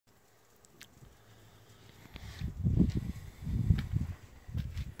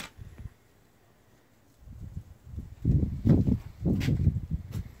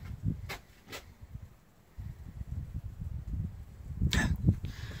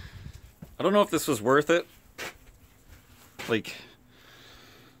I don't know if this was worth it. Like,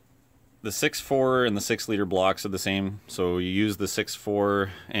 the 6.4 and the 6-liter blocks are the same, so you use the 6.4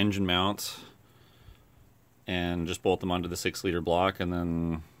 engine mounts and just bolt them onto the 6-liter block, and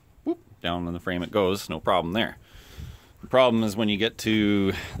then whoop, down in the frame it goes. No problem there. The problem is when you get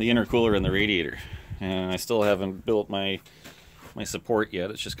to the intercooler and the radiator, and I still haven't built my support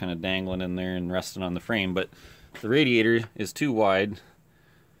yet. It's just kind of dangling in there and resting on the frame, but the radiator is too wide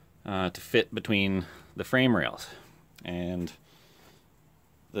to fit between the frame rails, and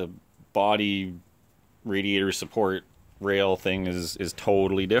the body radiator support rail thing is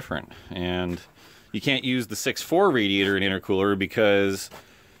totally different. And you can't use the 6.4 radiator and intercooler because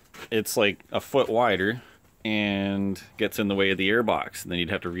it's like a foot wider and gets in the way of the airbox, and then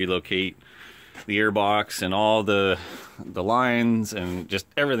you'd have to relocate the airbox and all the lines, and just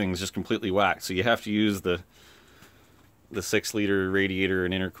everything's just completely whacked. So you have to use the 6-liter radiator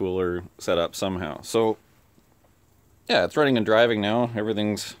and intercooler setup somehow. So yeah, it's running and driving now.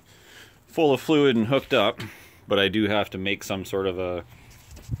 Everything's full of fluid and hooked up, but I do have to make some sort of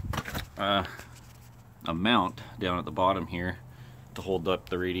a mount down at the bottom here to hold up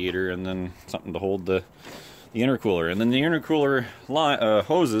the radiator, and then something to hold the intercooler. And then the intercooler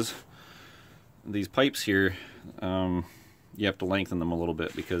hoses, these pipes here, you have to lengthen them a little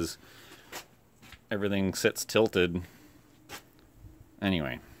bit because everything sits tilted.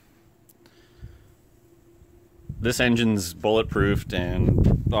 Anyway, this engine's bulletproofed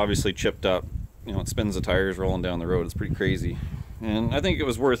and obviously chipped up. You know, it spins the tires rolling down the road. It's pretty crazy. And I think it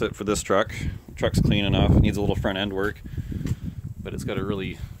was worth it for this truck. The truck's clean enough. It needs a little front end work, but it's got a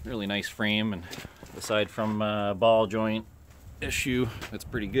really nice frame, and aside from ball joint issue, it's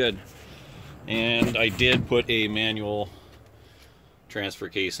pretty good. And I did put a manual transfer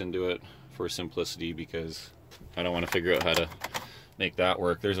case into it for simplicity because I don't want to figure out how to make that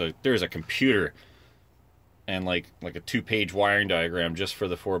work. There's a computer and like a 2-page wiring diagram just for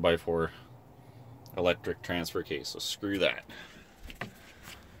the 4x4 electric transfer case, so screw that.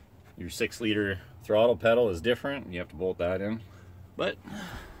 Your 6-liter throttle pedal is different. You have to bolt that in, but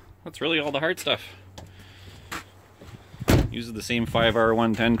that's really all the hard stuff. Uses the same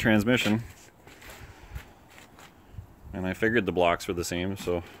 5R110 transmission, and I figured the blocks were the same,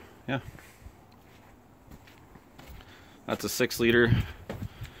 so yeah. That's a 6-liter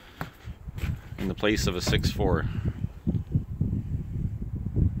in the place of a 6.4.